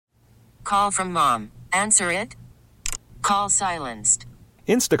Call from mom. Answer it. Call silenced.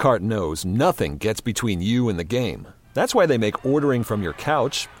 Instacart knows nothing gets between you and the game. That's why they make ordering from your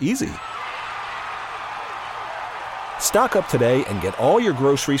couch easy. Stock up today and get all your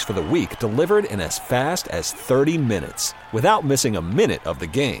groceries for the week delivered in as fast as 30 minutes without missing a minute of the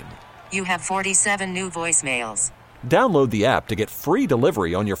game. You have 47 new voicemails. Download the app to get free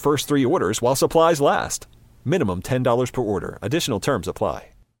delivery on your first 3 orders while supplies last. Minimum $10 per order. Additional terms apply.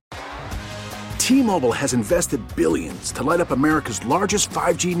 T-Mobile has invested billions to light up America's largest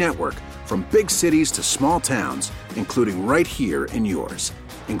 5G network, from big cities to small towns, including right here in yours.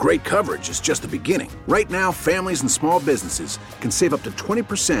 And great coverage is just the beginning. Right now, families and small businesses can save up to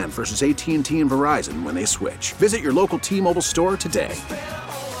 20% versus AT&T and Verizon when they switch. Visit your local T-Mobile store today.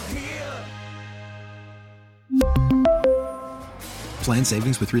 Plan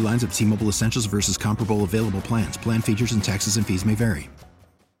savings with 3 lines of T-Mobile Essentials versus comparable available plans. Plan features and taxes and fees may vary.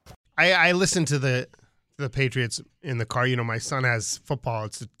 I listen to the Patriots in the car. You know, my son has football.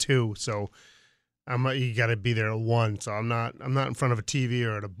 It's at 2, so you got to be there at 1. So I'm not in front of a TV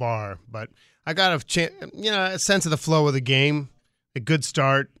or at a bar. But I got a sense of the flow of the game. A good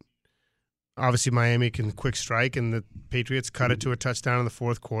start. Obviously, Miami can quick strike, and the Patriots cut it to a touchdown in the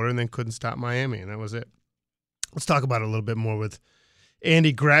fourth quarter, and then couldn't stop Miami, and that was it. Let's talk about it a little bit more with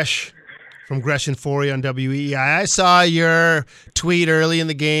Andy Gresh from Gresh and Forey on WEEI. I saw your tweet early in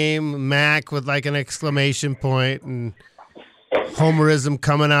the game, Mac with like an exclamation point and homerism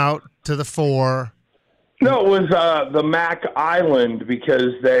coming out to the fore. No, it was the Mac Island,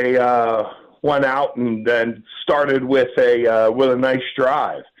 because they went out and then started with a nice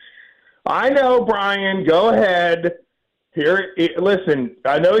drive. I know, Brian. Go ahead. Listen,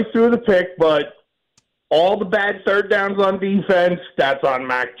 I know he threw the pick, but all the bad third downs on defense, that's on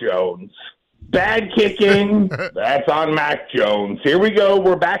Mac Jones. Bad kicking, that's on Mac Jones. Here we go.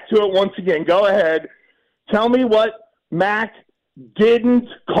 We're back to it once again. Go ahead. Tell me what Mac didn't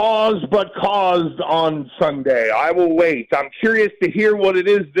cause but caused on Sunday. I will wait. I'm curious to hear what it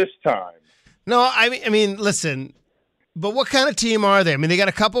is this time. No, I mean, listen, but what kind of team are they? I mean, they got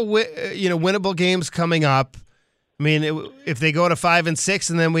a couple winnable games coming up. I mean, if they go to 5 and 6,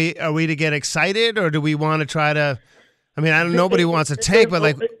 and then are we to get excited, or do we want to try to? I mean, nobody wants to tank, but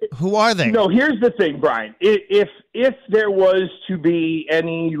like, who are they? No, here's the thing, Brian. If there was to be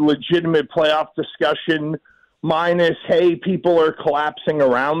any legitimate playoff discussion, minus, hey, people are collapsing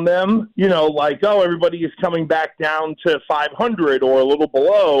around them, like, oh, everybody is coming back down to 500 or a little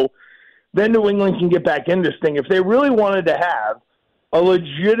below, then New England can get back in this thing. If they really wanted to have a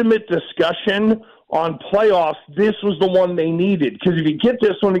legitimate discussion on playoffs, this was the one they needed. Because if you get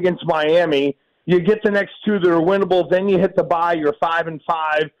this one against Miami, you get the next 2 that are winnable, then you hit the bye, you're 5 and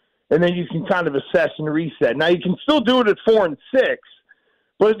 5, and then you can kind of assess and reset. Now, you can still do it at 4 and 6,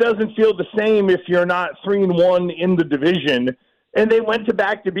 but it doesn't feel the same if you're not 3 and 1 in the division. And they went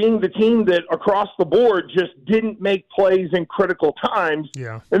back to being the team that across the board just didn't make plays in critical times.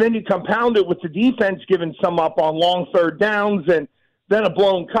 Yeah. And then you compound it with the defense giving some up on long third downs and then a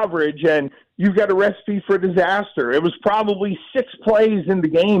blown coverage, and you've got a recipe for disaster. It was probably 6 plays in the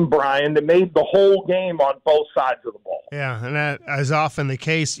game, Brian, that made the whole game on both sides of the ball. Yeah, and that is often the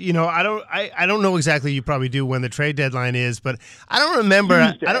case. I don't know exactly. You probably do when the trade deadline is, but I don't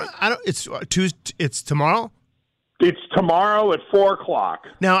remember. Tuesday. I don't. It's Tuesday. It's tomorrow. It's tomorrow at 4:00.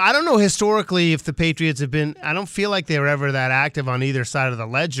 Now, I don't know historically if the Patriots have been. I don't feel like they were ever that active on either side of the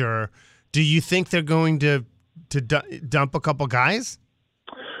ledger. Do you think they're going to dump a couple guys?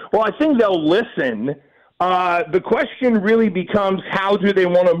 Well, I think they'll listen. The question really becomes, how do they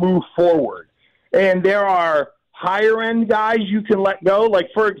want to move forward? And there are higher-end guys you can let go. Like,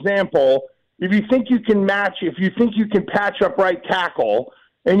 for example, if you think you can patch up right tackle,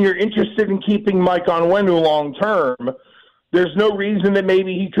 and you're interested in keeping Mike Onwenu long-term, there's no reason that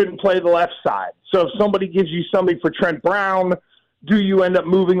maybe he couldn't play the left side. So if somebody gives you somebody for Trent Brown, do you end up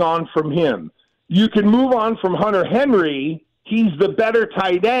moving on from him? You can move on from Hunter Henry. He's the better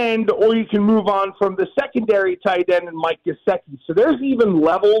tight end, or you can move on from the secondary tight end and Mike Gesicki. So there's even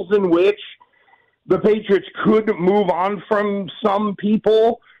levels in which the Patriots could move on from some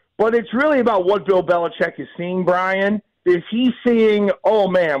people, but it's really about what Bill Belichick is seeing, Brian. Is he seeing, oh,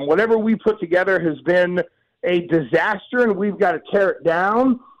 man, whatever we put together has been a disaster and we've got to tear it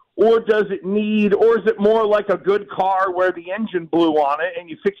down, or is it more like a good car where the engine blew on it and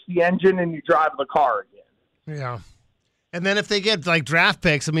you fix the engine and you drive the car again? Yeah. And then if they get, like, draft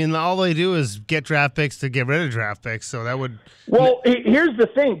picks, I mean, all they do is get draft picks to get rid of draft picks, so that would... Well, here's the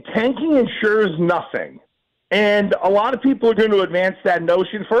thing. Tanking ensures nothing. And a lot of people are going to advance that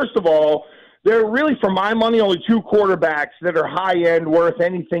notion. First of all, there are really, for my money, only two quarterbacks that are high-end worth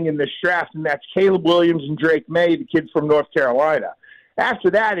anything in this draft, and that's Caleb Williams and Drake May, the kids from North Carolina.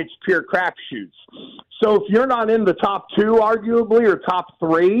 After that, it's pure crapshoots. So if you're not in the top two, arguably, or top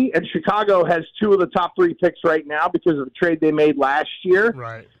three, and Chicago has two of the top three picks right now because of the trade they made last year,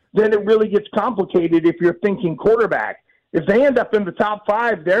 right, then it really gets complicated if you're thinking quarterback. If they end up in the top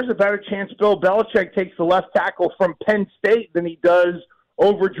five, there's a better chance Bill Belichick takes the left tackle from Penn State than he does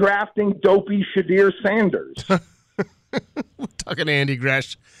over drafting dopey Shadir Sanders. We're talking to Andy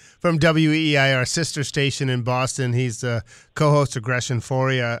Gresh from WEEI, our sister station in Boston. He's the co-host of Gresh and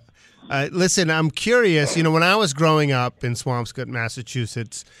Foria. Listen, I'm curious. You know, when I was growing up in Swampscott,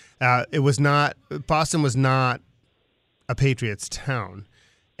 Massachusetts, Boston was not a Patriots town.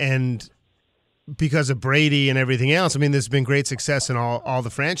 And because of Brady and everything else, I mean, there's been great success in all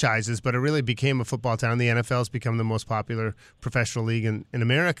the franchises, but it really became a football town. The NFL has become the most popular professional league in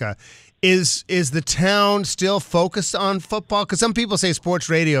America. Is the town still focused on football? Because some people say sports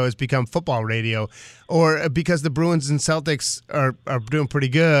radio has become football radio, or because the Bruins and Celtics are doing pretty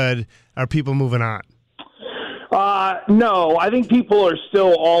good, are people moving on? No, I think people are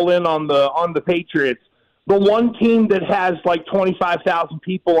still all in on the Patriots. The one team that has like 25,000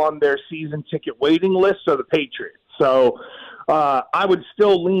 people on their season ticket waiting list are the Patriots. So I would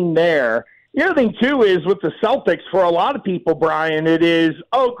still lean there. The other thing, too, is with the Celtics, for a lot of people, Brian, it is,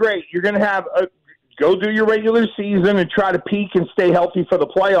 oh, great, you're going to have go do your regular season and try to peak and stay healthy for the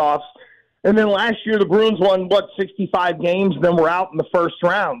playoffs. And then last year the Bruins won, 65 games, and then we're out in the first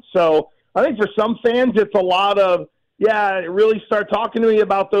round. So I think for some fans it's a lot of, really start talking to me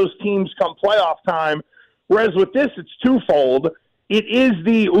about those teams come playoff time. Whereas with this, it's twofold. It is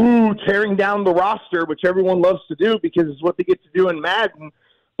the, tearing down the roster, which everyone loves to do because it's what they get to do in Madden.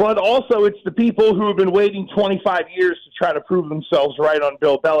 But also it's the people who have been waiting 25 years to try to prove themselves right on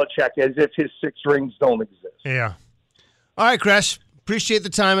Bill Belichick as if his 6 rings don't exist. Yeah. All right, Gresh. Appreciate the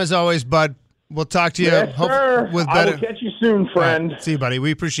time as always, bud. We'll talk to you. Yes, sir. With better... I will catch you soon, friend. Right. See you, buddy.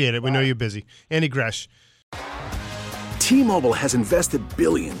 We appreciate it. We know you're busy. Andy Gresh. T-Mobile has invested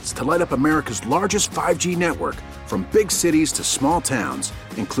billions to light up America's largest 5G network, from big cities to small towns,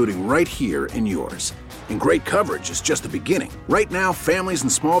 including right here in yours. And great coverage is just the beginning. Right now, families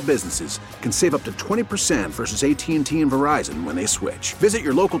and small businesses can save up to 20% versus AT&T and Verizon when they switch. Visit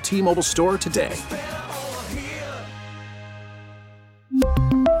your local T-Mobile store today.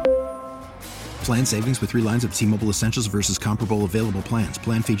 Plan savings with 3 lines of T-Mobile Essentials versus comparable available plans.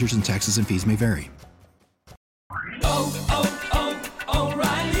 Plan features and taxes and fees may vary.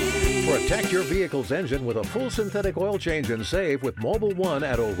 Protect your vehicle's engine with a full synthetic oil change and save with Mobile One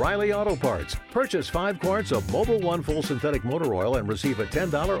at O'Reilly Auto Parts. Purchase 5 quarts of Mobile One full synthetic motor oil and receive a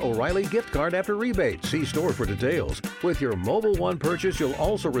 $10 O'Reilly gift card after rebate. See store for details. With your Mobile One purchase, you'll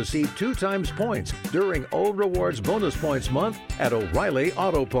also receive 2 times points during O Rewards Bonus Points Month at O'Reilly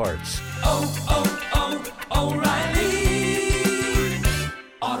Auto Parts. O'Reilly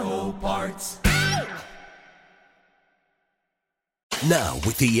Auto Parts. Now,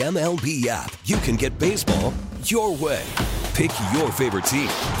 with the MLB app, you can get baseball your way. Pick your favorite team,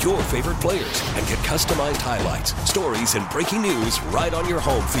 your favorite players, and get customized highlights, stories, and breaking news right on your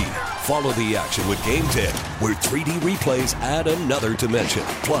home feed. Follow the action with Game Day, where 3D replays add another dimension.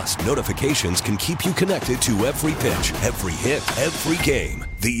 Plus, notifications can keep you connected to every pitch, every hit, every game.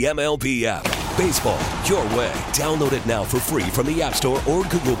 The MLB app. Baseball your way. Download it now for free from the App Store or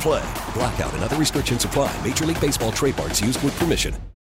Google Play. Blackout and other restrictions apply. Major League Baseball trademarks used with permission.